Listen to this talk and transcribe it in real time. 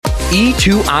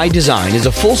E2I Design is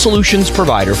a full solutions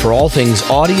provider for all things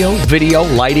audio, video,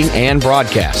 lighting, and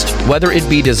broadcast. Whether it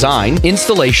be design,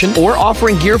 installation, or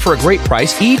offering gear for a great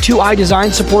price, E2I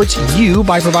Design supports you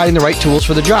by providing the right tools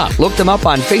for the job. Look them up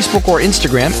on Facebook or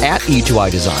Instagram at E2I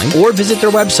Design, or visit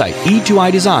their website,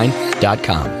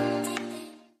 e2idesign.com.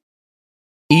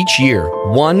 Each year,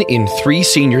 1 in 3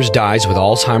 seniors dies with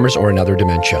Alzheimer's or another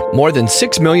dementia. More than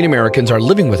 6 million Americans are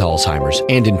living with Alzheimer's,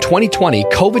 and in 2020,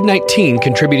 COVID-19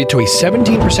 contributed to a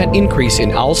 17% increase in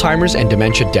Alzheimer's and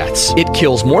dementia deaths. It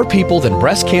kills more people than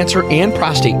breast cancer and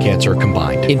prostate cancer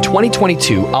combined. In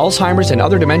 2022, Alzheimer's and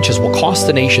other dementias will cost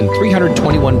the nation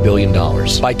 $321 billion.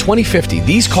 By 2050,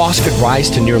 these costs could rise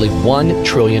to nearly $1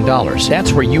 trillion.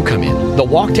 That's where you come in. The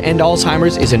Walk to End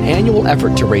Alzheimer's is an annual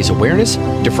effort to raise awareness,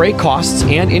 defray costs,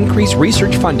 and increase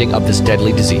research funding of this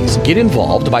deadly disease. Get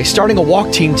involved by starting a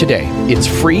walk team today. It's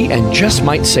free and just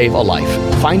might save a life.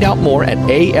 Find out more at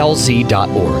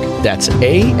alz.org. That's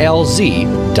alz.org.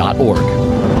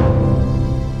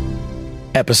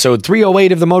 Episode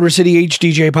 308 of the Motor City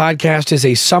HDJ podcast is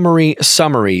a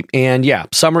summary. And yeah,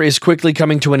 summer is quickly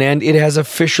coming to an end. It has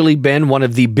officially been one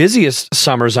of the busiest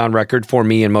summers on record for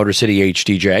me in Motor City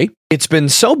HDJ. It's been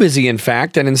so busy, in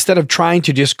fact, and instead of trying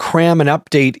to just cram an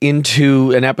update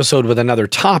into an episode with another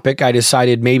topic, I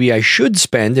decided maybe I should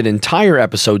spend an entire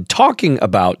episode talking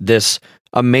about this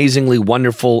amazingly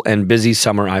wonderful and busy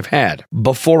summer I've had.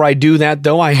 Before I do that,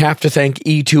 though, I have to thank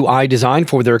E2I Design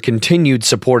for their continued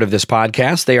support of this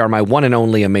podcast. They are my one and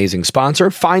only amazing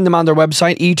sponsor. Find them on their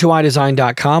website,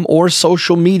 e2idesign.com, or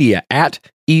social media at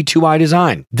E2I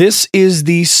Design. This is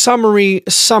the summary,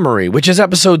 which is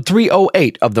episode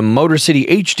 308 of the Motor City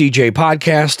HDJ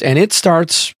podcast, and it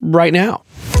starts right now.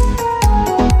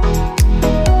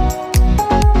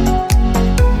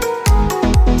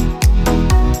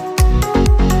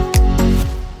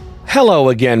 Hello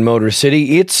again, Motor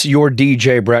City. It's your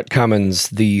DJ, Brett Cummins.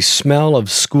 The smell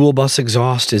of school bus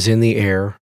exhaust is in the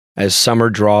air as summer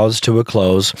draws to a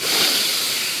close.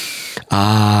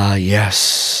 Ah,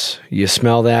 yes. You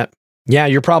smell that? Yeah,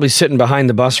 you're probably sitting behind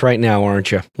the bus right now, aren't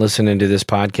you? Listening to this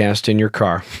podcast in your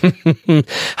car.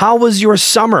 How was your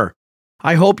summer?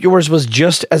 I hope yours was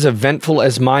just as eventful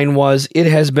as mine was. It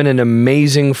has been an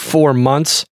amazing 4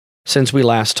 months since we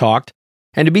last talked.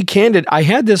 And to be candid, I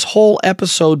had this whole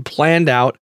episode planned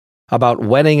out about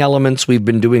wedding elements we've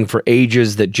been doing for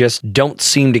ages that just don't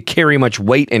seem to carry much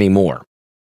weight anymore.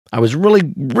 I was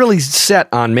really set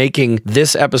on making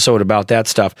this episode about that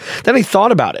stuff. Then I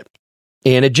thought about it,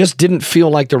 and it just didn't feel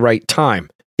like the right time.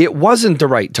 It wasn't the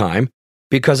right time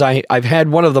because I've had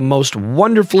one of the most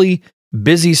wonderfully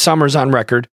busy summers on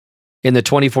record in the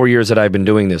 24 years that I've been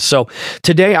doing this. So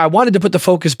today I wanted to put the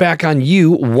focus back on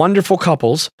you wonderful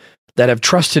couples that have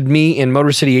trusted me in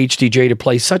Motor City HDJ to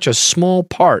play such a small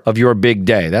part of your big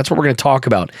day. That's what we're going to talk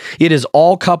about. It is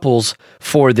all couples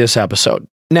for this episode.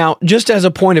 Now, just as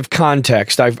a point of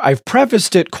context, I've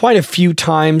prefaced it quite a few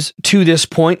times to this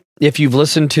point. If you've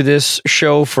listened to this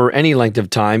show for any length of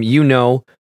time, you know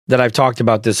that I've talked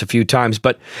about this a few times.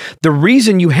 But the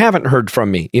reason you haven't heard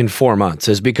from me in 4 months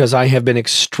is because I have been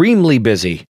extremely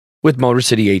busy with Motor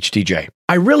City HDJ.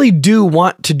 I really do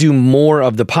want to do more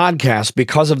of the podcast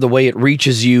because of the way it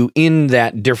reaches you in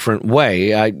that different way.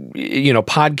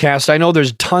 Podcast, I know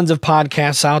there's tons of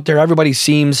podcasts out there. Everybody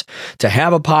seems to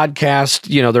have a podcast.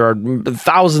 There are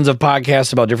thousands of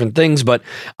podcasts about different things, but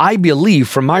I believe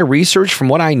from my research, from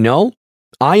what I know,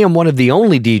 I am one of the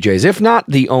only DJs, if not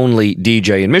the only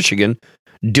DJ in Michigan,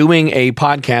 doing a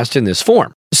podcast in this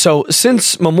form. So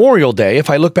since Memorial Day, if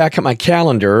I look back at my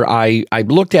calendar, I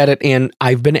looked at it and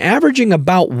I've been averaging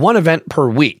about one event per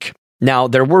week. Now,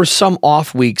 there were some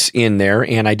off weeks in there,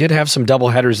 and I did have some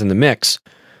doubleheaders in the mix.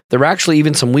 There were actually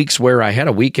even some weeks where I had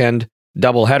a weekend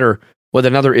doubleheader with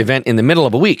another event in the middle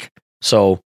of a week.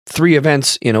 So 3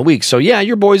 events in a week. So yeah,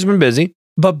 your boy's been busy.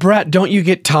 But Brett, don't you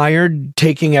get tired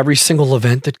taking every single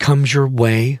event that comes your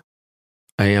way?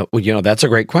 That's a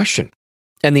great question.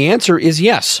 And the answer is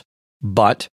yes,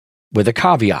 but with a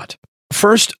caveat.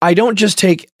 First, I don't just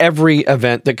take every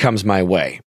event that comes my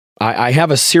way. I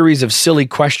have a series of silly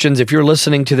questions. If you're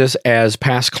listening to this as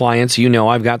past clients,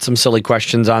 I've got some silly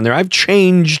questions on there. I've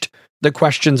changed the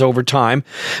questions over time,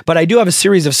 but I do have a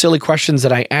series of silly questions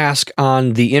that I ask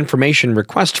on the information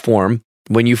request form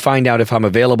when you find out if I'm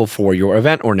available for your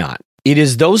event or not. It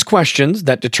is those questions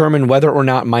that determine whether or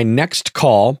not my next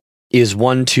call is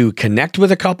one to connect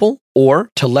with a couple or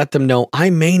to let them know I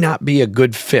may not be a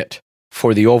good fit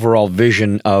for the overall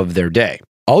vision of their day.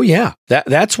 Oh yeah,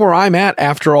 that's where I'm at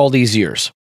after all these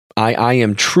years. I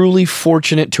am truly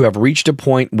fortunate to have reached a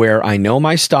point where I know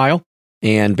my style,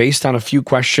 and based on a few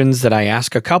questions that I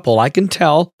ask a couple, I can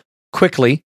tell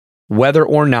quickly whether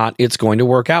or not it's going to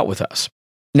work out with us.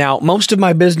 Now, most of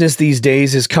my business these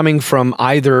days is coming from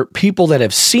either people that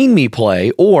have seen me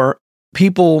play or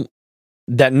people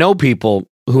that know people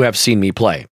who have seen me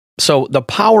play. So the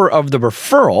power of the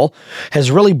referral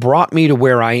has really brought me to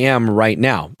where I am right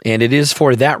now. And it is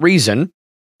for that reason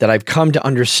that I've come to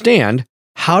understand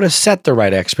how to set the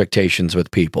right expectations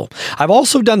with people. I've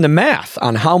also done the math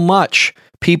on how much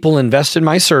people invest in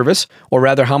my service, or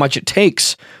rather how much it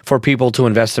takes for people to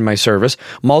invest in my service,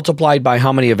 multiplied by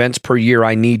how many events per year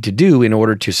I need to do in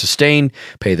order to sustain,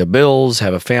 pay the bills,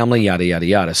 have a family, yada, yada,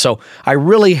 yada. So I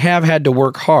really have had to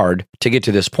work hard to get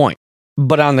to this point.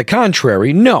 But on the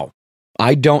contrary, no,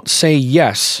 I don't say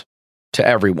yes to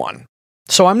everyone.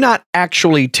 So I'm not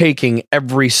actually taking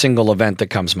every single event that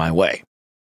comes my way.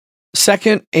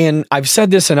 Second, and I've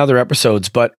said this in other episodes,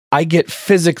 but I get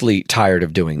physically tired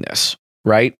of doing this,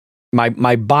 right?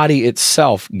 My body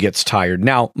itself gets tired.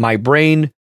 Now, my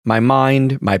brain, my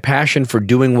mind, my passion for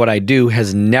doing what I do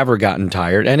has never gotten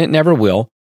tired, and it never will.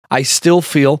 I still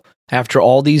feel after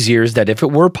all these years that if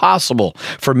it were possible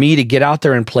for me to get out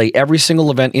there and play every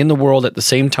single event in the world at the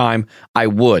same time, I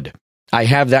would. I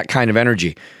have that kind of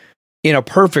energy. In a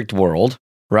perfect world,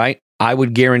 right, I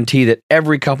would guarantee that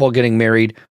every couple getting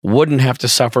married wouldn't have to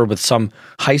suffer with some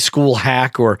high school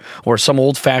hack or some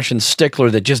old-fashioned stickler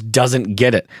that just doesn't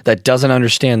get it, that doesn't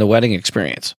understand the wedding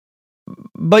experience.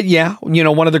 But yeah,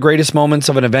 one of the greatest moments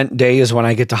of an event day is when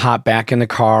I get to hop back in the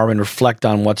car and reflect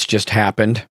on what's just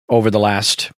happened over the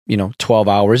last, 12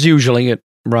 hours. Usually it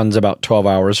runs about 12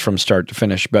 hours from start to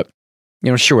finish. But,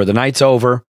 sure, the night's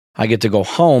over. I get to go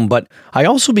home, but I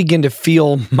also begin to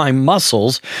feel my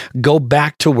muscles go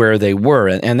back to where they were.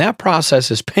 And that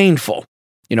process is painful.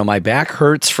 My back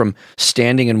hurts from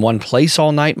standing in one place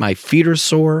all night. My feet are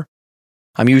sore.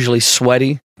 I'm usually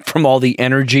sweaty from all the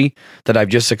energy that I've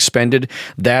just expended,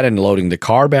 that and loading the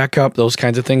car back up, those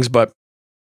kinds of things. But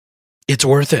it's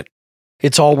worth it.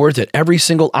 It's all worth it. Every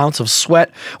single ounce of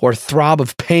sweat or throb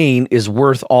of pain is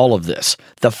worth all of this.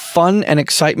 The fun and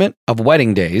excitement of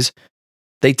wedding days,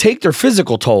 they take their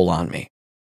physical toll on me,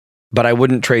 but I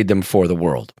wouldn't trade them for the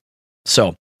world.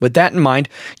 So with that in mind,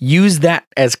 use that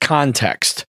as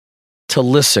context to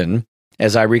listen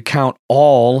as I recount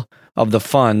all of the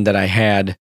fun that I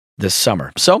had this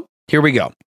summer. So here we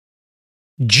go.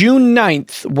 June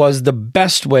 9th was the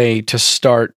best way to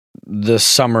start the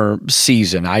summer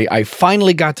season. I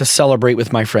finally got to celebrate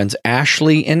with my friends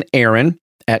Ashley and Aaron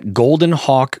at Golden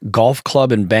Hawk Golf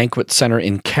Club and Banquet Center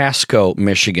in Casco,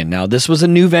 Michigan. Now, this was a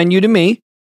new venue to me,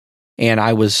 and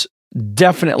I was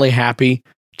definitely happy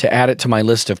to add it to my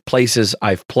list of places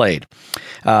I've played.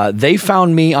 They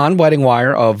found me on Wedding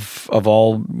Wire, of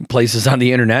all places on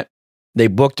the internet. They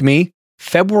booked me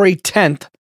February 10th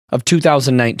of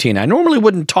 2019. I normally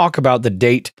wouldn't talk about the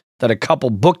date that a couple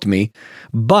booked me,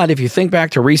 but if you think back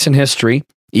to recent history,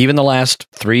 even the last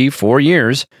 3-4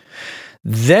 years,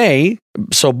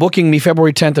 so booking me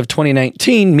February 10th of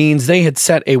 2019 means they had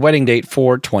set a wedding date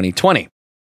for 2020.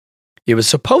 It was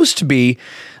supposed to be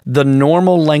the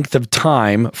normal length of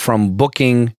time from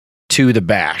booking to the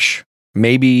bash,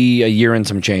 maybe a year and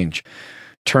some change.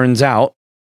 Turns out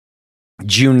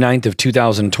June 9th of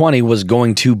 2020 was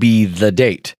going to be the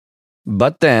date.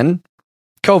 But then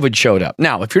COVID showed up.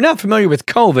 Now, if you're not familiar with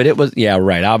COVID, it was, yeah,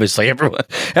 right. Obviously,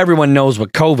 everyone knows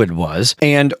what COVID was.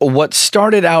 And what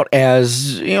started out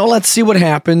as, let's see what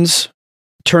happens,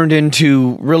 turned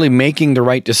into really making the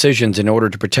right decisions in order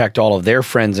to protect all of their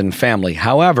friends and family.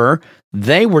 However,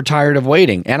 they were tired of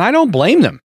waiting, and I don't blame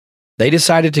them. They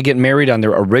decided to get married on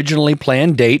their originally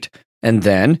planned date, and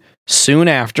then, soon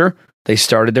after, they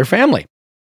started their family.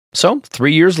 So,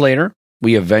 3 years later,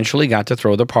 we eventually got to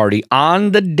throw the party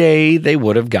on the day they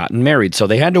would have gotten married. So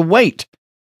they had to wait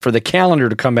for the calendar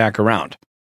to come back around.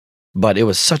 But it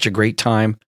was such a great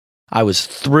time. I was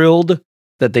thrilled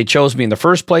that they chose me in the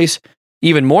first place.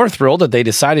 Even more thrilled that they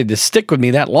decided to stick with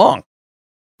me that long.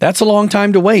 That's a long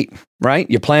time to wait, right?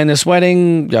 You plan this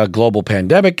wedding, a global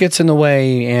pandemic gets in the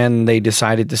way, and they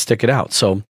decided to stick it out.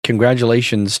 So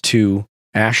congratulations to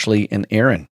Ashley and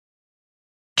Aaron.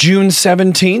 June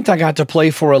 17th, I got to play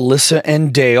for Alyssa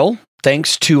and Dale.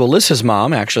 Thanks to Alyssa's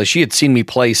mom, actually. She had seen me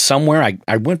play somewhere.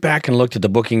 I went back and looked at the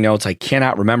booking notes. I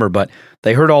cannot remember, but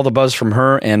they heard all the buzz from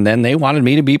her, and then they wanted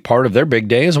me to be part of their big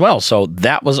day as well. So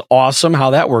that was awesome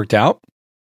how that worked out.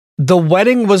 The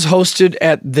wedding was hosted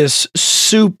at this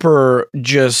super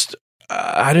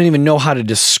I don't even know how to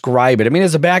describe it. I mean,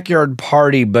 it's a backyard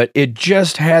party, but it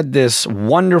just had this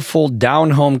wonderful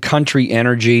down-home country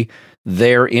energy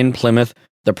there in Plymouth.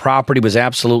 The property was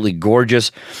absolutely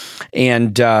gorgeous,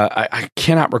 and I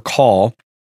cannot recall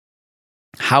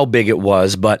how big it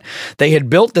was, but they had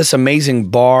built this amazing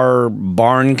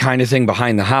barn kind of thing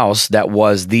behind the house that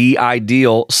was the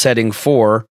ideal setting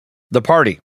for the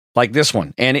party, like this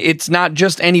one. And it's not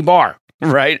just any bar,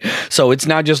 right? So it's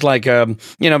not just like, we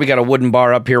got a wooden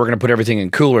bar up here, we're going to put everything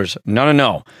in coolers.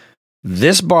 No.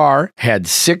 This bar had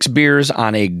 6 beers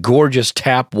on a gorgeous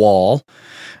tap wall,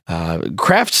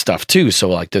 craft stuff too. So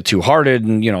like the Two Hearted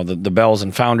and, the Bells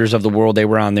and Founders of the world, they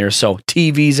were on there. So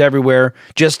TVs everywhere,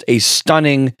 just a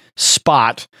stunning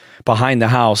spot behind the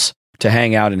house to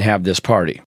hang out and have this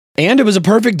party. And it was a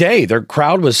perfect day. Their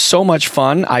crowd was so much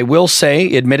fun. I will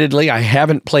say, admittedly, I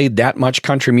haven't played that much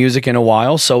country music in a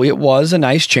while, so it was a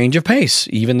nice change of pace,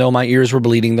 even though my ears were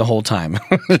bleeding the whole time.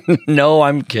 No,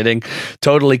 I'm kidding.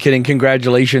 Totally kidding.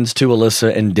 Congratulations to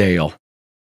Alyssa and Dale.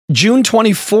 June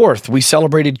 24th, we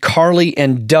celebrated Carly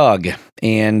and Doug,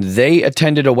 and they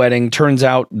attended a wedding. Turns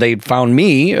out they'd found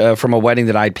me from a wedding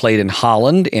that I'd played in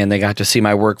Holland, and they got to see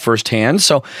my work firsthand.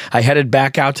 So I headed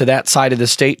back out to that side of the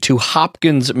state to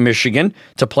Hopkins, Michigan,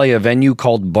 to play a venue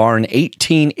called Barn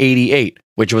 1888,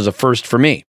 which was a first for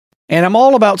me. And I'm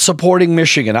all about supporting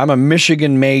Michigan. I'm a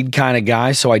Michigan-made kind of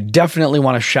guy, so I definitely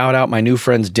want to shout out my new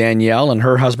friends Danielle and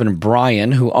her husband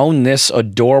Brian, who own this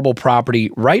adorable property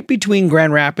right between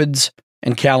Grand Rapids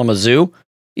and Kalamazoo.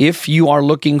 If you are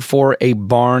looking for a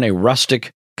barn, a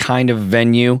rustic kind of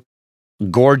venue,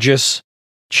 gorgeous,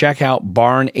 check out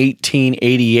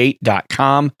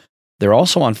barn1888.com. They're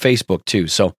also on Facebook too,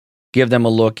 so give them a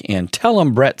look and tell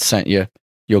them Brett sent you.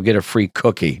 You'll get a free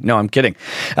cookie. No, I'm kidding.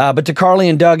 But to Carly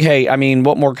and Doug, hey, I mean,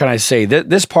 what more can I say?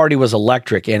 This party was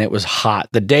electric, and it was hot.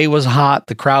 The day was hot.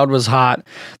 The crowd was hot.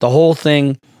 The whole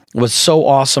thing was so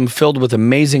awesome, filled with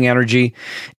amazing energy.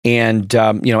 And,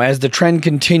 as the trend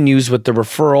continues with the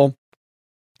referral,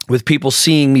 with people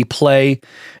seeing me play,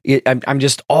 I'm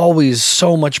just always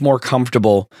so much more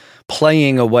comfortable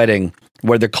playing a wedding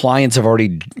where the clients have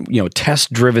already,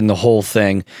 test driven the whole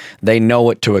thing. They know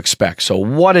what to expect. So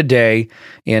what a day.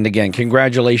 And again,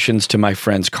 congratulations to my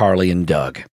friends Carly and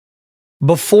Doug.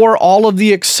 Before all of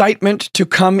the excitement to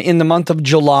come in the month of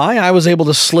July, I was able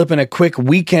to slip in a quick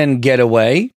weekend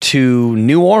getaway to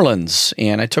New Orleans.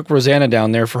 And I took Rosanna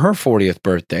down there for her 40th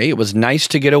birthday. It was nice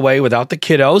to get away without the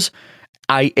kiddos.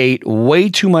 I ate way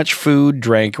too much food,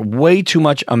 drank way too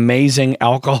much amazing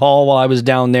alcohol while I was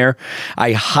down there.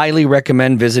 I highly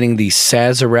recommend visiting the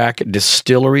Sazerac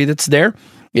distillery that's there.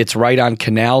 It's right on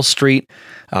Canal Street.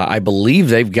 I believe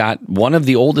they've got one of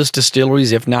the oldest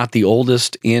distilleries, if not the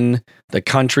oldest in the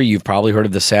country. You've probably heard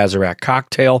of the Sazerac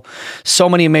cocktail. So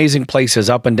many amazing places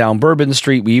up and down Bourbon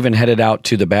Street. We even headed out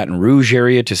to the Baton Rouge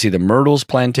area to see the Myrtles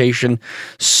plantation.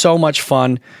 So much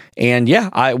fun. And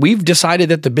we've decided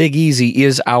that the Big Easy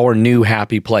is our new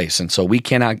happy place. And so we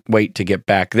cannot wait to get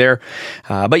back there.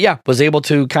 Was able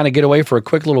to kind of get away for a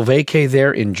quick little vacay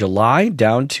there in July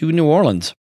down to New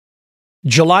Orleans.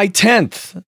 July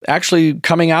 10th, actually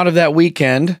coming out of that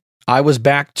weekend, I was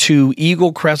back to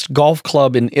Eagle Crest Golf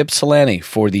Club in Ypsilanti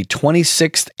for the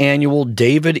 26th annual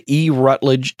David E.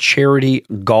 Rutledge Charity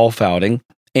Golf Outing.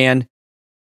 And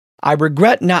I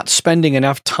regret not spending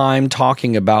enough time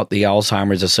talking about the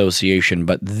Alzheimer's Association,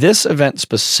 but this event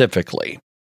specifically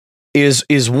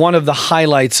is one of the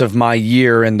highlights of my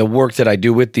year and the work that I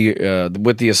do with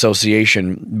the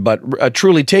association. But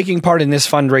truly taking part in this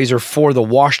fundraiser for the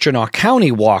Washtenaw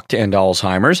County Walk to End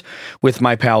Alzheimer's with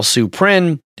my pal Sue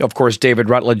Prynn, of course, David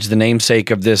Rutledge, the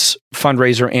namesake of this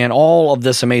fundraiser, and all of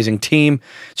this amazing team.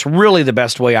 It's really the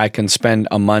best way I can spend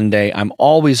a Monday. I'm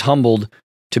always humbled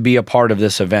to be a part of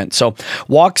this event. So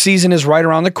walk season is right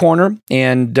around the corner,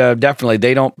 and definitely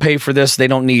they don't pay for this. They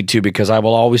don't need to, because I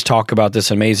will always talk about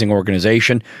this amazing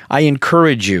organization. I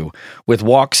encourage you, with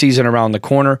walk season around the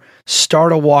corner,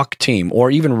 start a walk team or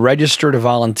even register to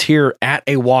volunteer at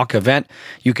a walk event.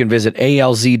 You can visit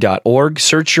alz.org,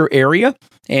 search your area,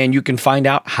 and you can find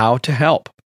out how to help.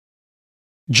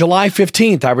 July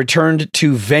 15th, I returned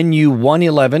to Venue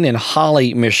 111 in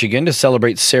Holly, Michigan to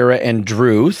celebrate Sarah and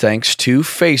Drew, thanks to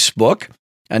Facebook.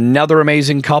 Another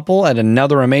amazing couple at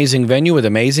another amazing venue with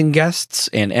amazing guests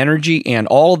and energy and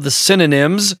all of the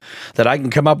synonyms that I can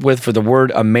come up with for the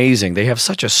word amazing. They have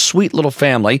such a sweet little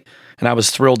family, and I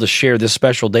was thrilled to share this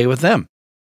special day with them.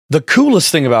 The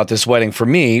coolest thing about this wedding for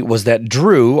me was that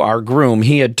Drew, our groom,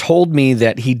 he had told me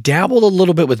that he dabbled a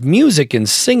little bit with music and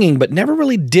singing, but never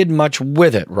really did much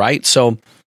with it, right? So,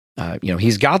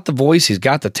 he's got the voice, he's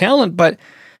got the talent, but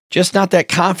just not that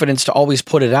confidence to always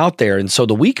put it out there. And so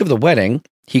the week of the wedding,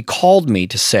 he called me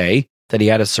to say that he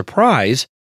had a surprise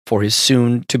for his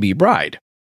soon-to-be bride.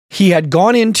 He had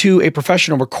gone into a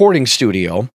professional recording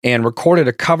studio and recorded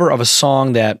a cover of a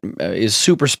song that is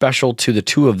super special to the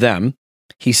two of them.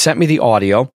 He sent me the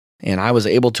audio, and I was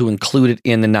able to include it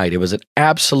in the night. It was an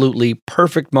absolutely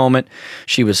perfect moment.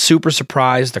 She was super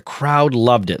surprised. The crowd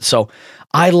loved it. So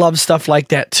I love stuff like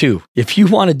that too. If you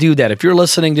want to do that, if you're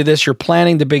listening to this, you're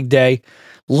planning the big day,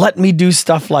 let me do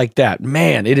stuff like that.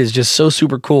 Man, it is just so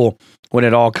super cool when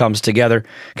it all comes together.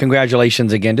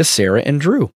 Congratulations again to Sarah and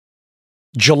Drew.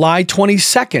 July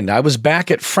 22nd, I was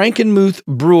back at Frankenmuth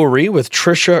Brewery with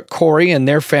Trisha, Corey, and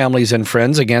their families and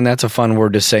friends. Again, that's a fun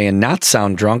word to say and not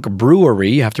sound drunk. Brewery,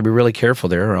 you have to be really careful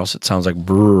there or else it sounds like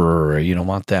brewery. You don't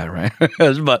want that, right?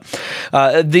 But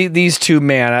these two,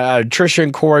 man, Trisha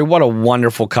and Corey, what a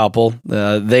wonderful couple.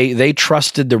 They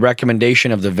trusted the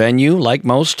recommendation of the venue, like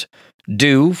most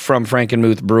do from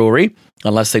Frankenmuth Brewery,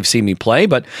 unless they've seen me play,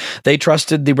 but they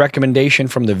trusted the recommendation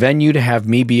from the venue to have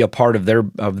me be a part of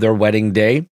their wedding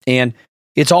day. And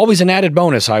it's always an added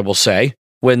bonus, I will say,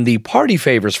 when the party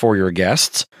favors for your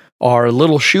guests are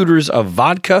little shooters of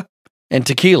vodka and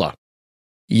tequila.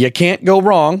 You can't go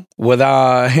wrong with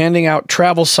handing out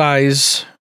travel size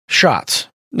shots.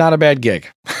 Not a bad gig.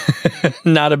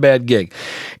 Not a bad gig.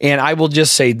 And I will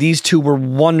just say these two were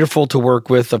wonderful to work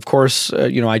with. Of course,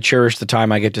 I cherish the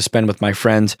time I get to spend with my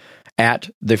friends at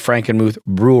the Frankenmuth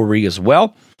Brewery as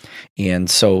well. And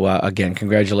so, again,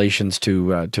 congratulations to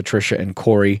Trisha and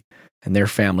Corey and their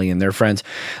family and their friends.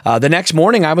 The next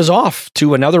morning, I was off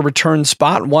to another return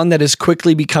spot, one that is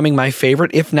quickly becoming my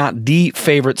favorite, if not the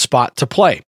favorite spot to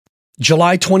play.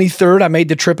 July 23rd, I made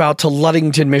the trip out to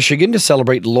Ludington, Michigan to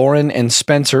celebrate Lauren and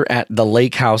Spencer at the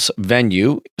Lake House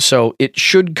venue. So it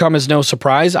should come as no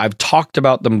surprise. I've talked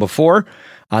about them before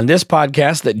on this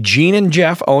podcast that Gene and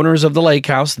Jeff, owners of the Lake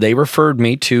House, they referred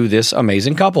me to this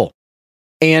amazing couple.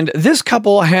 And this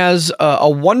couple has a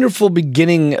wonderful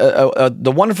beginning,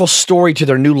 the wonderful story to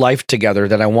their new life together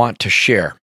that I want to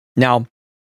share. Now,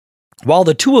 while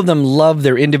the two of them love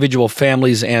their individual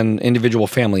families and individual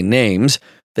family names,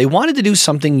 they wanted to do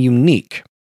something unique.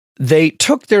 They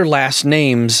took their last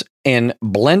names and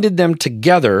blended them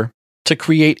together to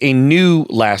create a new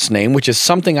last name, which is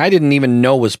something I didn't even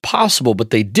know was possible, but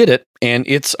they did it, and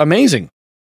it's amazing.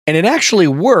 And it actually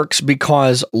works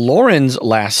because Lauren's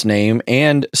last name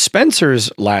and Spencer's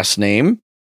last name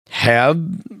have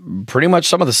pretty much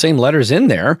some of the same letters in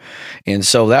there. And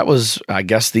so that was, I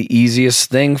guess, the easiest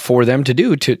thing for them to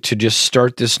do to just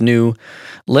start this new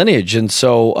lineage. And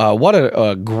so what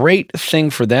a great thing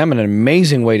for them and an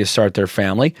amazing way to start their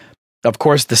family. Of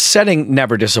course, the setting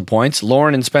never disappoints.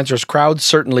 Lauren and Spencer's crowd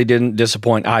certainly didn't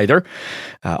disappoint either.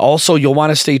 Also, you'll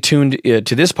want to stay tuned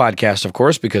to this podcast, of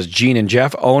course, because Gene and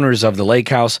Jeff, owners of the Lake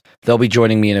House, they'll be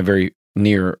joining me in a very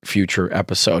near future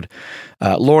episode.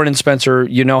 Lauren and Spencer,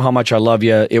 you know how much I love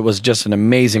you. It was just an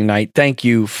amazing night. Thank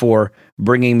you for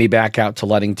bringing me back out to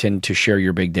Ludington to share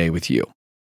your big day with you.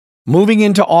 Moving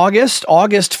into August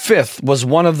 5th was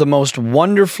one of the most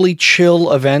wonderfully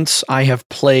chill events I have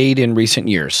played in recent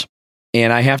years.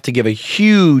 And I have to give a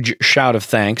huge shout of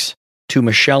thanks to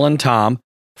Michelle and Tom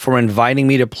for inviting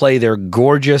me to play their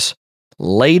gorgeous,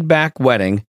 laid-back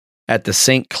wedding at the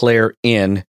St. Clair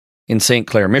Inn in St.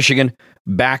 Clair, Michigan.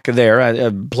 Back there,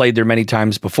 I've played there many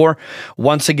times before.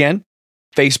 Once again,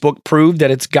 Facebook proved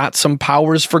that it's got some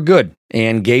powers for good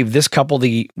and gave this couple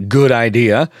the good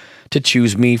idea to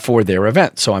choose me for their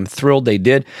event. So I'm thrilled they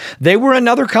did. They were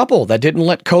another couple that didn't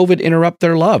let COVID interrupt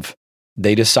their love.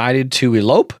 They decided to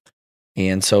elope.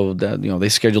 And so, they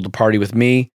scheduled a party with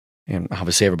me and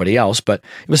obviously everybody else, but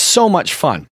it was so much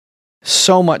fun.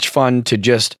 So much fun to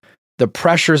just, the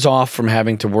pressure's off from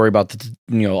having to worry about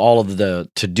all of the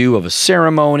to-do of a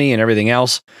ceremony and everything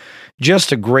else.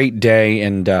 Just a great day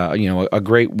and, a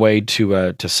great way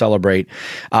to celebrate.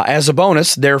 As a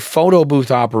bonus, their photo booth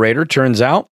operator, turns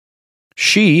out,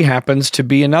 she happens to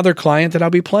be another client that I'll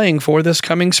be playing for this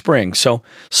coming spring. So,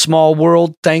 small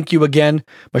world, thank you again,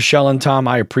 Michelle and Tom.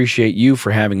 I appreciate you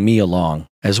for having me along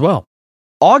as well.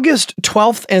 August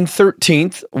 12th and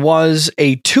 13th was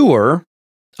a tour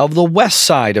of the west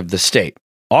side of the state.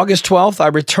 August 12th, I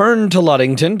returned to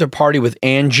Ludington to party with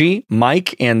Angie,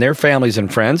 Mike, and their families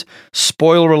and friends.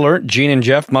 Spoiler alert, Gene and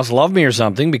Jeff must love me or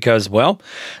something because, well,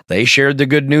 they shared the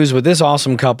good news with this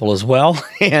awesome couple as well.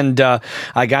 And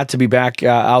I got to be back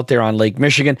out there on Lake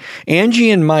Michigan.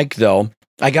 Angie and Mike, though,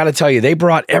 I got to tell you, they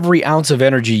brought every ounce of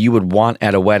energy you would want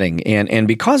at a wedding. And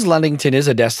because Ludington is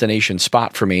a destination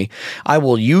spot for me, I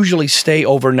will usually stay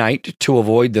overnight to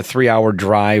avoid the 3-hour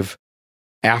drive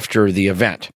after the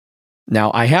event.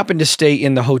 Now, I happened to stay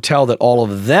in the hotel that all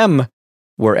of them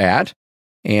were at,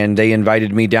 and they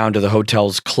invited me down to the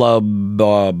hotel's club,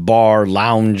 bar,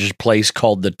 lounge place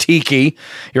called the Tiki.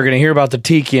 You're going to hear about the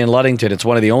Tiki in Ludington. It's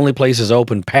one of the only places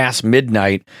open past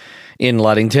midnight in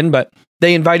Ludington, but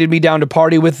They invited me down to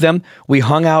party with them. We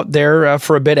hung out there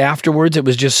for a bit afterwards. It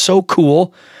was just so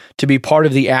cool to be part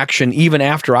of the action, even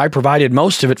after I provided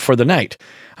most of it for the night.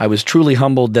 I was truly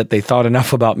humbled that they thought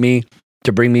enough about me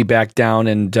to bring me back down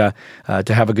and to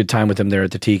have a good time with them there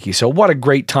at the Tiki. So what a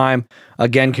great time.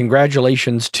 Again,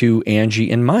 congratulations to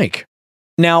Angie and Mike.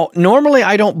 Now, normally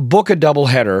I don't book a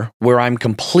doubleheader where I'm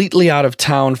completely out of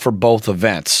town for both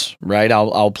events, right?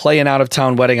 I'll play an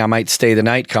out-of-town wedding. I might stay the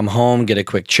night, come home, get a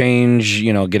quick change,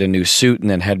 get a new suit, and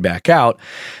then head back out.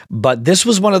 But this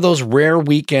was one of those rare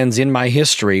weekends in my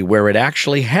history where it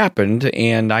actually happened,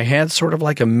 and I had sort of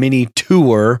like a mini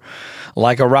tour,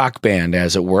 like a rock band,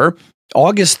 as it were.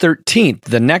 August 13th,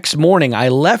 the next morning, I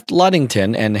left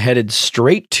Ludington and headed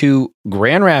straight to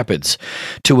Grand Rapids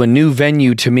to a new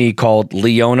venue to me called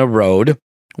Leona Road,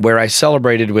 where I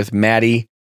celebrated with Maddie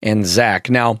and Zach.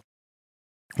 Now,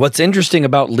 what's interesting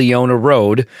about Leona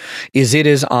Road is it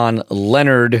is on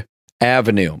Leonard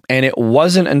Avenue, and it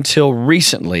wasn't until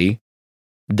recently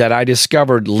that I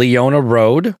discovered Leona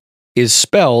Road is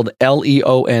spelled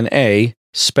Leona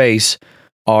space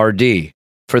RD.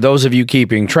 For those of you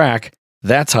keeping track,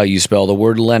 that's how you spell the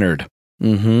word Leonard.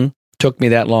 Took me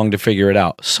that long to figure it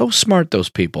out. So smart, those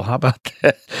people. How about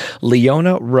that?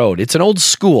 Leona Road. It's an old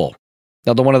school.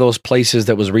 Another one of those places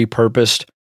that was repurposed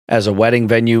as a wedding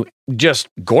venue. Just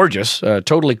gorgeous.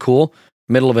 Totally cool.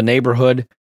 Middle of a neighborhood.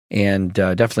 And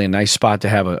definitely a nice spot to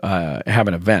have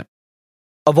an event.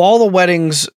 Of all the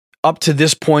weddings up to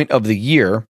this point of the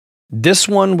year, this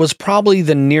one was probably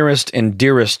the nearest and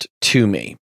dearest to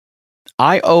me.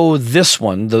 I owe this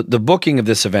one, the booking of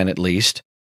this event at least,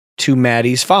 to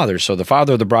Maddie's father. So the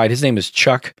father of the bride, his name is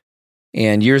Chuck.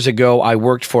 And years ago, I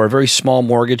worked for a very small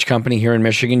mortgage company here in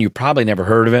Michigan. You probably never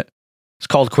heard of it. It's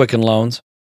called Quicken Loans.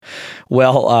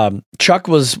 Well, Chuck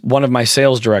was one of my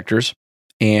sales directors,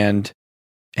 and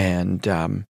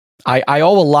I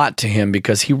owe a lot to him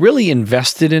because he really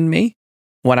invested in me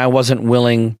when I wasn't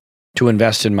willing to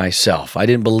invest in myself. I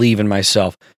didn't believe in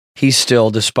myself. He still,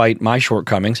 despite my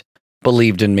shortcomings,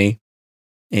 believed in me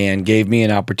and gave me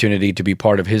an opportunity to be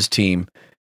part of his team.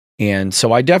 And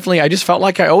so I just felt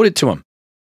like I owed it to him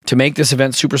to make this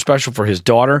event super special for his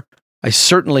daughter. I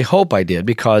certainly hope I did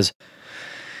because,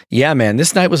 yeah, man,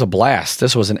 this night was a blast.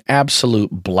 This was an absolute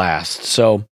blast.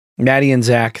 So Maddie and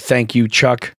Zach, thank you.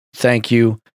 Chuck, thank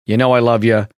you. You know I love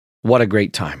you. What a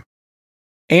great time.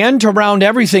 And to round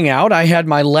everything out, I had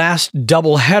my last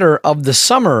doubleheader of the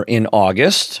summer in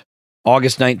August.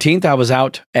 August 19th, I was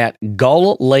out at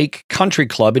Gull Lake Country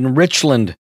Club in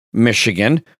Richland,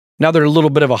 Michigan. Another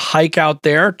little bit of a hike out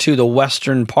there to the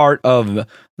western part of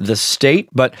the state.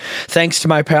 But thanks to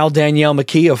my pal Danielle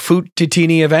McKee of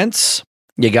Fututini Events,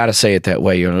 you got to say it that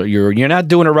way. You're not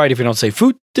doing it right if you don't say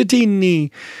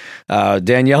Fututini.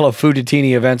 Danielle of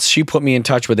Fututini Events, she put me in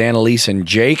touch with Annalise and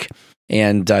Jake.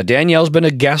 And Danielle's been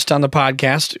a guest on the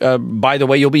podcast. By the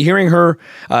way, you'll be hearing her.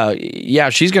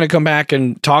 She's going to come back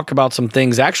and talk about some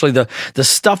things. Actually, the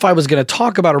stuff I was going to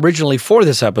talk about originally for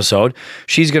this episode,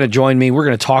 she's going to join me. We're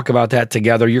going to talk about that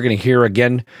together. You're going to hear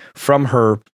again from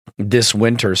her this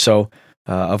winter. So,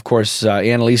 of course,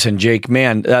 Annalise and Jake,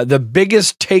 man, the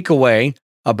biggest takeaway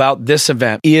about this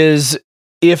event is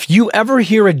if you ever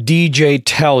hear a DJ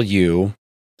tell you,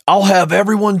 I'll have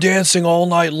everyone dancing all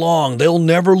night long, they'll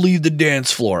never leave the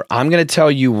dance floor. I'm going to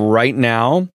tell you right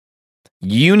now,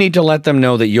 you need to let them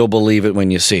know that you'll believe it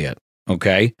when you see it,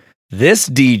 okay? This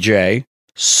DJ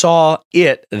saw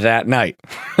it that night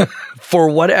for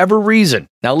whatever reason.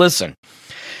 Now listen,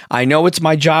 I know it's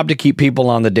my job to keep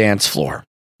people on the dance floor,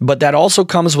 but that also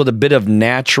comes with a bit of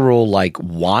natural,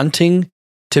 wanting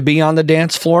to be on the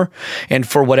dance floor. And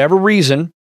for whatever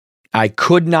reason, I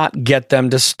could not get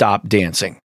them to stop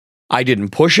dancing. I didn't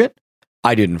push it.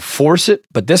 I didn't force it,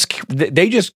 but they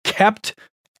just kept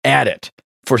at it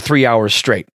for 3 hours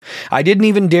straight. I didn't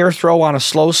even dare throw on a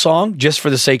slow song just for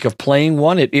the sake of playing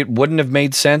one. It wouldn't have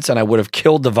made sense and I would have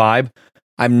killed the vibe.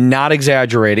 I'm not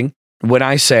exaggerating when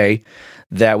I say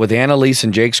that with Annalise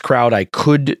and Jake's crowd, I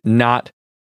could not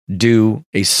do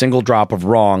a single drop of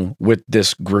wrong with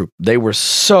this group. They were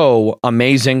so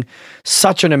amazing,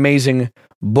 such an amazing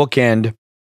bookend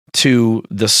to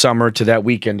the summer, to that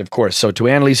weekend, of course. So to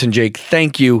Annalise and Jake,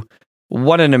 thank you.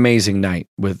 What an amazing night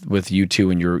with you two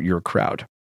and your crowd.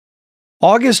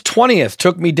 August 20th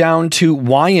took me down to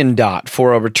Wyandotte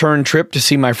for a return trip to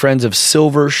see my friends of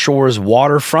Silver Shores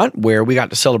Waterfront, where we got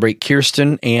to celebrate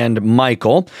Kirsten and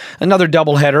Michael. Another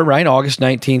doubleheader, right? August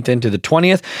 19th into the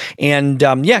 20th. And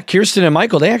Kirsten and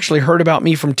Michael, they actually heard about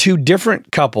me from two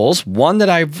different couples. One that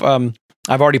I've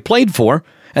already played for,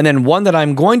 and then one that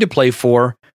I'm going to play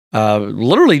for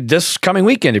literally this coming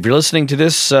weekend. If you're listening to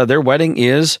this, their wedding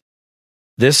is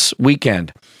this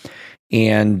weekend.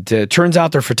 And turns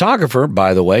out their photographer,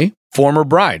 by the way, former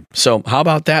bride. So how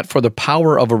about that for the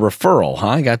power of a referral, huh?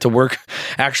 I got to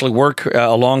actually work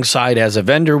alongside as a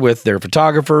vendor with their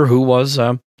photographer who was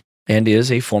and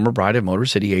is a former bride of Motor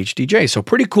City HDJ. So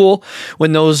pretty cool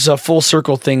when those full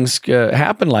circle things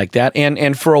happen like that.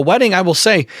 And for a wedding, I will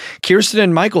say, Kirsten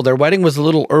and Michael, their wedding was a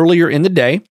little earlier in the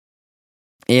day.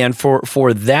 And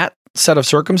for that set of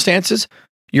circumstances,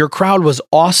 your crowd was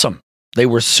awesome. They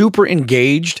were super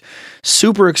engaged,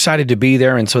 super excited to be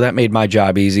there, and so that made my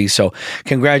job easy. So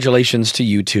congratulations to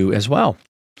you two as well.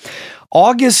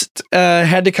 August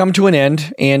had to come to an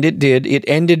end, and it did. It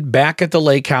ended back at the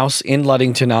Lake House in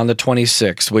Ludington on the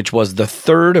 26th, which was the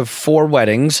third of 4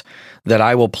 weddings that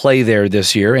I will play there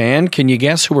this year. And can you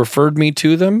guess who referred me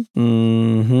to them?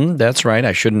 That's right.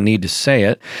 I shouldn't need to say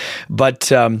it. But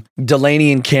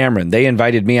Delaney and Cameron, they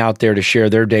invited me out there to share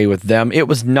their day with them. It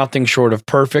was nothing short of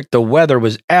perfect. The weather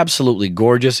was absolutely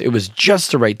gorgeous. It was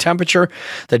just the right temperature.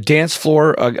 The dance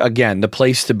floor, again, the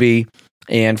place to be.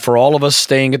 And for all of us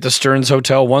staying at the Stearns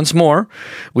Hotel once more,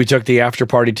 we took the after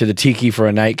party to the Tiki for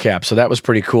a nightcap. So that was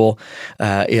pretty cool.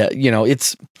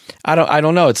 It's I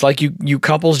don't know. It's like you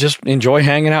couples just enjoy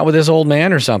hanging out with this old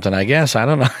man or something, I guess. I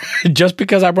don't know. Just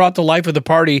because I brought the life of the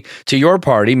party to your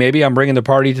party, maybe I'm bringing the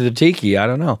party to the Tiki. I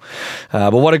don't know.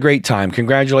 But what a great time.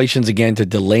 Congratulations again to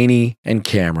Delaney and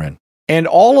Cameron. And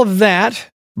all of that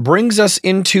brings us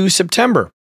into September.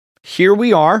 Here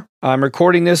we are. I'm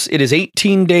recording this. It is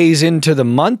 18 days into the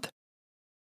month.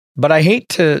 But I hate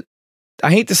to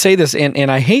say this,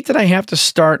 and I hate that I have to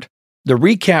start the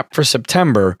recap for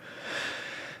September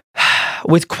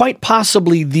with quite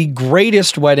possibly the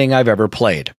greatest wedding I've ever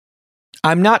played.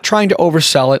 I'm not trying to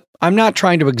oversell it. I'm not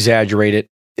trying to exaggerate it.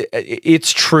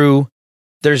 It's true.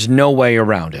 There's no way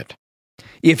around it.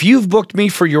 If you've booked me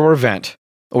for your event,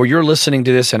 or you're listening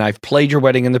to this and I've played your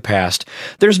wedding in the past,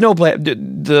 there's no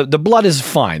the blood is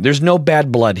fine. There's no bad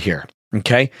blood here,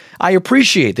 okay? I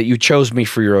appreciate that you chose me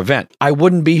for your event. I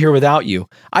wouldn't be here without you.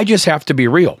 I just have to be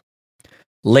real.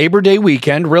 Labor Day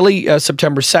weekend, really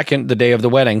September 2nd, the day of the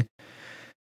wedding,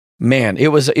 man, it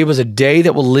was a day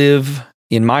that will live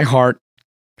in my heart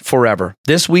forever.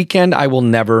 This weekend, I will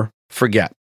never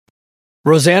forget.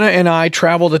 Rosanna and I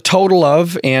traveled a total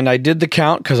of, and I did the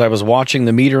count because I was watching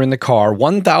the meter in the car,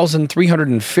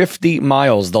 1,350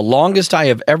 miles, the longest I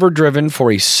have ever driven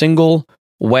for a single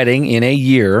wedding in a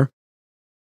year.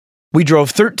 We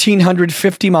drove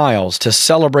 1,350 miles to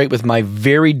celebrate with my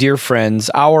very dear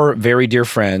friends, our very dear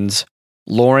friends,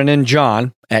 Lauren and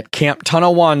John, at Camp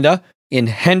Tonawanda in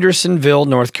Hendersonville,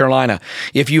 North Carolina.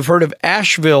 If you've heard of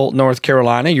Asheville, North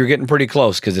Carolina, you're getting pretty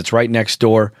close because it's right next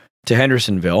door to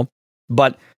Hendersonville.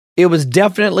 But it was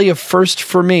definitely a first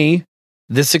for me,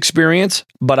 this experience,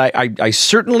 but I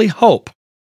certainly hope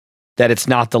that it's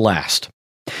not the last.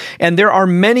 And there are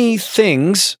many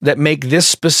things that make this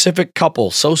specific couple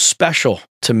so special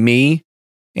to me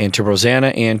and to Rosanna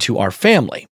and to our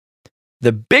family.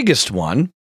 The biggest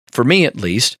one, for me at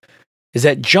least, is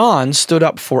that John stood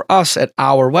up for us at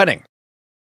our wedding.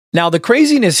 Now, the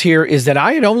craziness here is that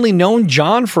I had only known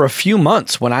John for a few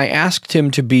months when I asked him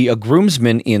to be a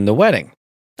groomsman in the wedding.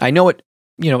 I know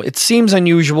it seems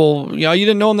unusual. You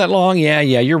didn't know him that long. Yeah,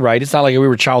 you're right. It's not like we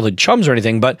were childhood chums or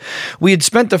anything, but we had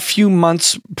spent a few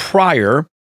months prior,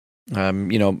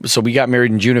 so we got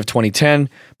married in June of 2010.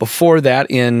 Before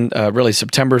that, in really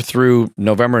September through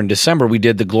November and December, we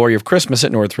did the Glory of Christmas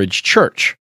at Northridge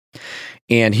Church.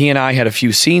 And he and I had a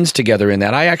few scenes together in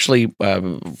that. I actually,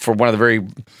 for one of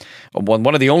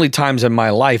the only times in my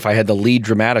life, I had the lead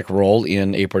dramatic role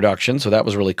in a production. So that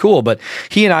was really cool. But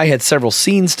he and I had several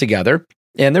scenes together,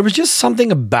 and there was just something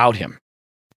about him.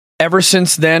 Ever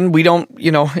since then, we don't,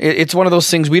 it's one of those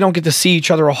things, we don't get to see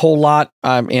each other a whole lot,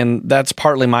 and that's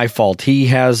partly my fault. He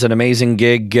has an amazing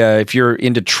gig. If you're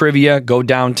into trivia, go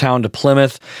downtown to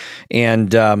Plymouth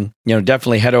and,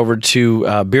 definitely head over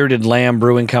to Bearded Lamb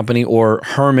Brewing Company or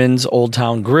Herman's Old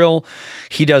Town Grill.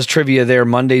 He does trivia there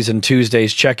Mondays and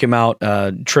Tuesdays. Check him out.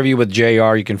 Trivia with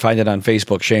JR. You can find it on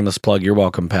Facebook. Shameless plug. You're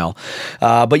welcome, pal.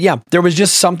 But yeah, there was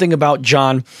just something about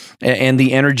John and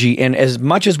the energy. And as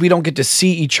much as we don't get to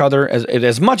see each other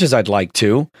as much as I'd like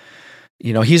to,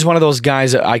 he's one of those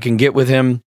guys that I can get with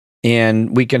him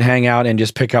and we can hang out and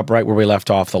just pick up right where we left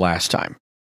off the last time.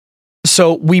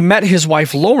 So we met his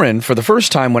wife, Lauren, for the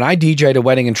first time when I DJ'd a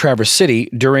wedding in Traverse City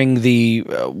during the,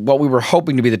 what we were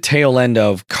hoping to be the tail end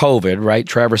of COVID, right?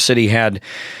 Traverse City had,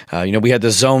 we had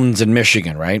the zones in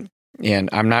Michigan, right? And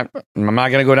I'm not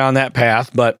going to go down that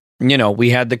path, but we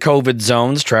had the COVID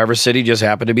zones. Traverse City just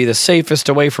happened to be the safest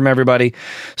away from everybody.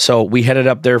 So we headed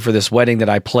up there for this wedding that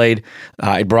I played.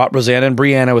 I brought Rosanna and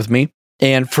Brianna with me.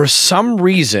 And for some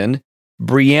reason,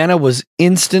 Brianna was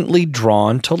instantly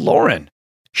drawn to Lauren.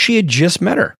 She had just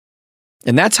met her.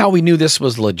 And that's how we knew this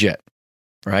was legit,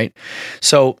 right?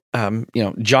 So,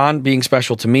 John being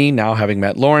special to me, now having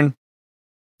met Lauren,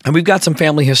 and we've got some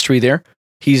family history there.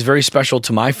 He's very special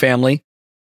to my family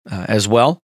as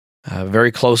well.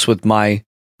 Very close with my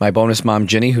bonus mom,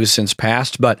 Jenny, who's since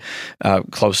passed, but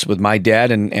close with my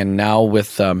dad and now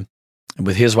with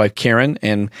his wife, Karen.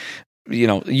 And,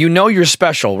 you're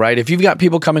special, right? If you've got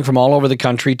people coming from all over the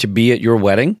country to be at your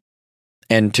wedding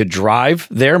and to drive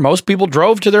there, most people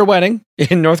drove to their wedding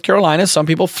in North Carolina. Some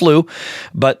people flew,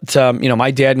 but,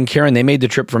 my dad and Karen, they made the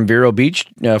trip from Vero Beach,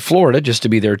 Florida, just to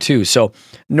be there too. So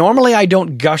normally I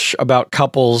don't gush about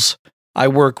couples I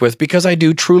work with because I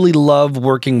do truly love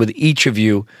working with each of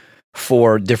you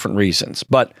for different reasons.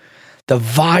 But the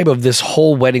vibe of this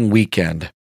whole wedding weekend,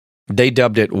 they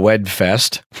dubbed it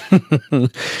WedFest.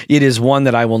 It is one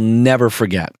that I will never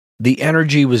forget. The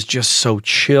energy was just so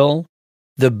chill.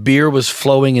 The beer was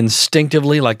flowing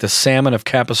instinctively like the salmon of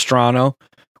Capistrano.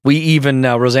 We even,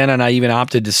 Rosanna and I even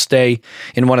opted to stay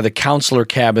in one of the counselor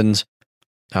cabins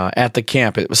at the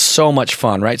camp. It was so much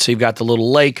fun, right? So you've got the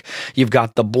little lake, you've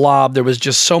got the blob. There was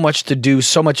just so much to do,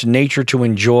 so much nature to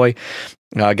enjoy.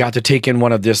 I got to take in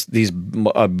one of these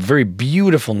very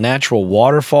beautiful natural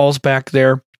waterfalls back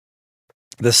there.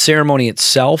 The ceremony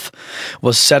itself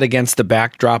was set against the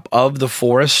backdrop of the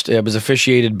forest. It was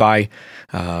officiated by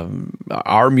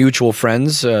our mutual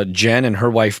friends, Jen and her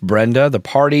wife, Brenda. The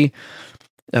party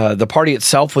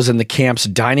itself was in the camp's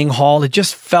dining hall. It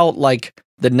just felt like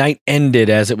the night ended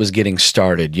as it was getting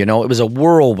started. It was a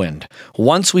whirlwind.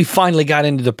 Once we finally got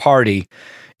into the party,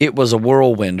 it was a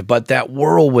whirlwind. But that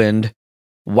whirlwind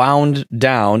wound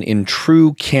down in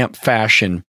true camp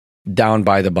fashion down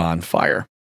by the bonfire.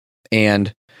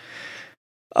 And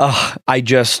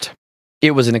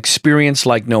it was an experience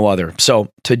like no other. So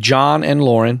to John and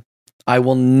Lauren, I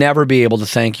will never be able to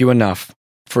thank you enough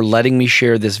for letting me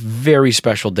share this very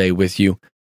special day with you,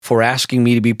 for asking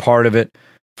me to be part of it,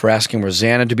 for asking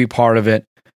Rosanna to be part of it.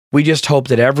 We just hope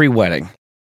that every wedding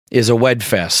is a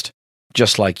WedFest,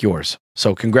 just like yours.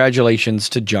 So congratulations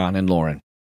to John and Lauren.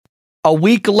 A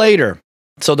week later,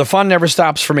 so the fun never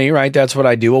stops for me, right? That's what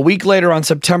I do. A week later, on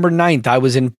September 9th, I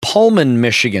was in Pullman,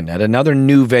 Michigan at another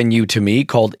new venue to me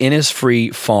called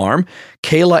Innisfree Farm.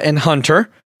 Kayla and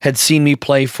Hunter had seen me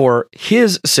play for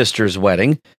his sister's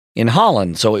wedding in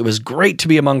Holland, so it was great to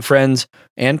be among friends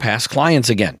and past clients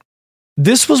again.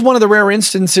 This was one of the rare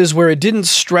instances where it didn't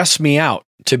stress me out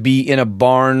to be in a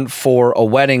barn for a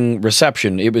wedding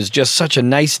reception. It was just such a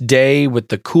nice day with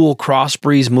the cool cross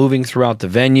breeze moving throughout the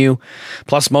venue.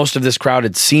 Plus, most of this crowd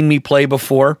had seen me play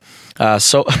before.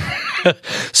 So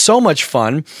much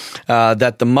fun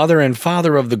that the mother and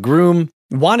father of the groom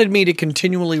wanted me to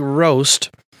continually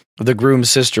roast the groom's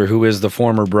sister, who is the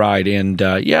former bride. And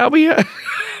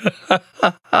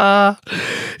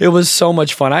it was so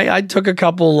much fun. I took a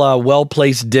couple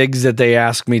well-placed digs that they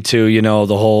asked me to,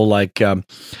 the whole of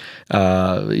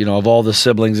all the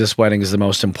siblings, this wedding is the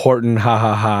most important, ha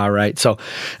ha ha, right? So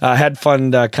I had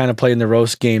fun kind of playing the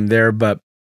roast game there, but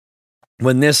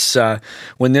when this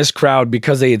crowd,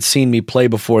 because they had seen me play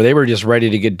before, they were just ready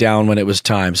to get down when it was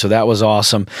time. So that was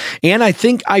awesome. And I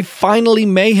think I finally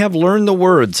may have learned the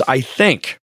words. I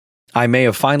think I may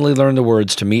have finally learned the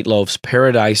words to Meatloaf's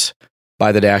Paradise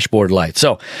by the Dashboard Light.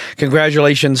 So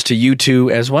congratulations to you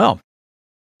two as well.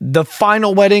 The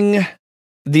final wedding,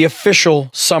 the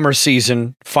official summer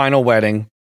season final wedding,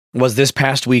 was this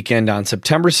past weekend on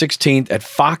September 16th at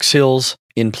Fox Hills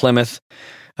in Plymouth,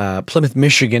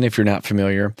 Michigan, if you're not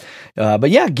familiar. But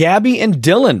yeah, Gabby and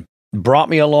Dylan brought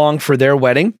me along for their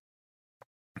wedding.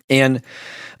 And,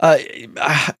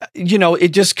 it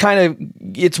just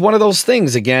it's one of those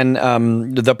things, again,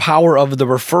 the power of the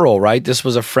referral, right? This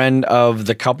was a friend of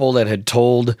the couple that had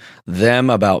told them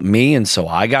about me. And so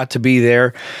I got to be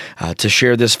there to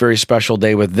share this very special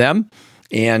day with them.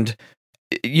 And,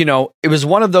 it was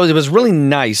one of those, it was really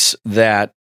nice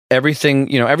that everything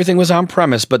was on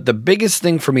premise, but the biggest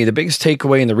thing for me, the biggest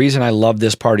takeaway, and the reason I love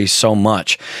this party so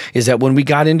much is that when we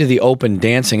got into the open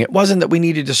dancing, it wasn't that we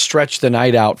needed to stretch the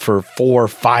night out for 4 or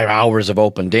 5 hours of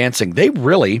open dancing. They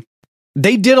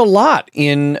did a lot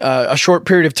in a short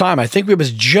period of time. I think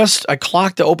I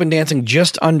clocked the open dancing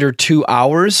just under 2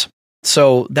 hours.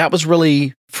 So that was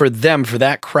really, for them, for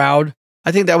that crowd,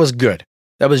 I think that was good.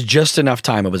 That was just enough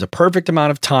time. It was a perfect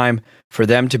amount of time for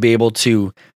them to be able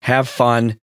to have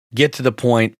fun, get to the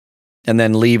point, and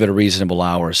then leave at a reasonable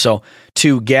hour. So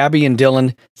to Gabby and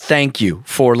Dylan, thank you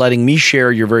for letting me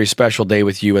share your very special day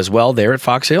with you as well there at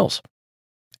Fox Hills.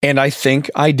 And I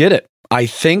think I did it. I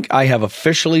think I have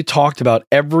officially talked about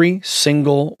every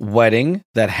single wedding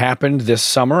that happened this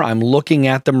summer. I'm looking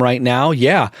at them right now.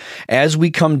 Yeah, as we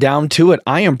come down to it,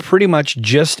 I am pretty much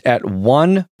just at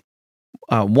one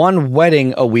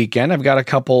wedding a weekend. I've got a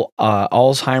couple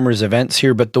Alzheimer's events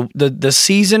here, but the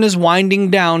season is winding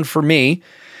down for me,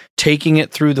 taking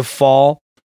it through the fall.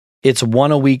 It's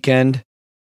one a weekend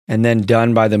and then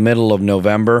done by the middle of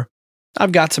November.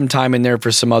 I've got some time in there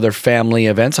for some other family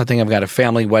events. I think I've got a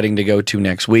family wedding to go to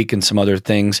next week and some other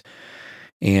things.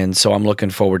 And so I'm looking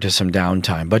forward to some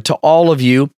downtime. But to all of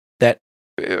you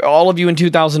in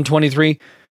 2023,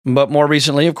 but more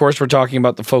recently, of course, we're talking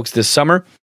about the folks this summer.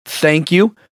 Thank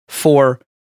you for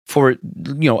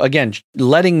again,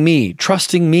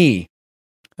 trusting me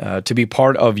to be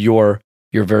part of your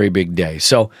very big day.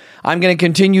 So I'm going to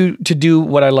continue to do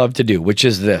what I love to do, which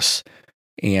is this.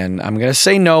 And I'm going to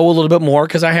say no a little bit more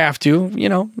because I have to.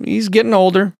 He's getting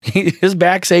older. His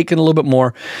back's aching a little bit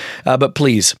more. But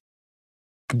please,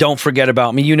 don't forget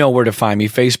about me. You know where to find me.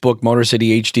 Facebook,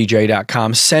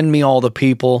 MotorCityHDJ.com. Send me all the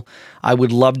people. I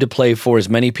would love to play for as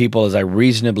many people as I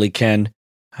reasonably can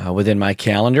within my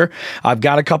calendar. I've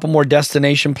got a couple more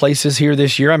destination places here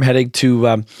this year. I'm heading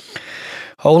to...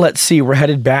 let's see. We're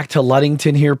headed back to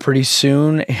Ludington here pretty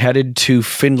soon. Headed to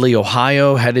Findlay,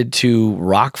 Ohio. Headed to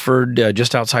Rockford,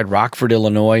 just outside Rockford,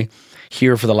 Illinois,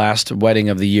 here for the last wedding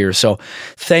of the year. So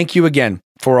thank you again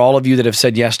for all of you that have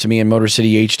said yes to me in Motor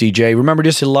City HDJ. Remember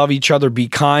just to love each other, be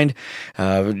kind.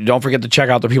 Don't forget to check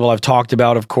out the people I've talked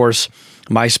about. Of course,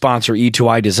 my sponsor,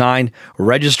 E2I Design.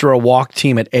 Register a walk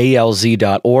team at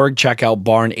alz.org. Check out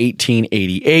Barn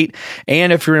 1888.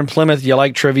 And if you're in Plymouth, you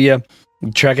like trivia,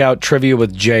 check out Trivia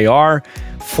with JR.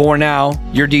 For now,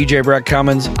 you're DJ Brett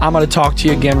Cummins. I'm going to talk to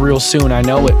you again real soon. I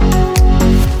know it.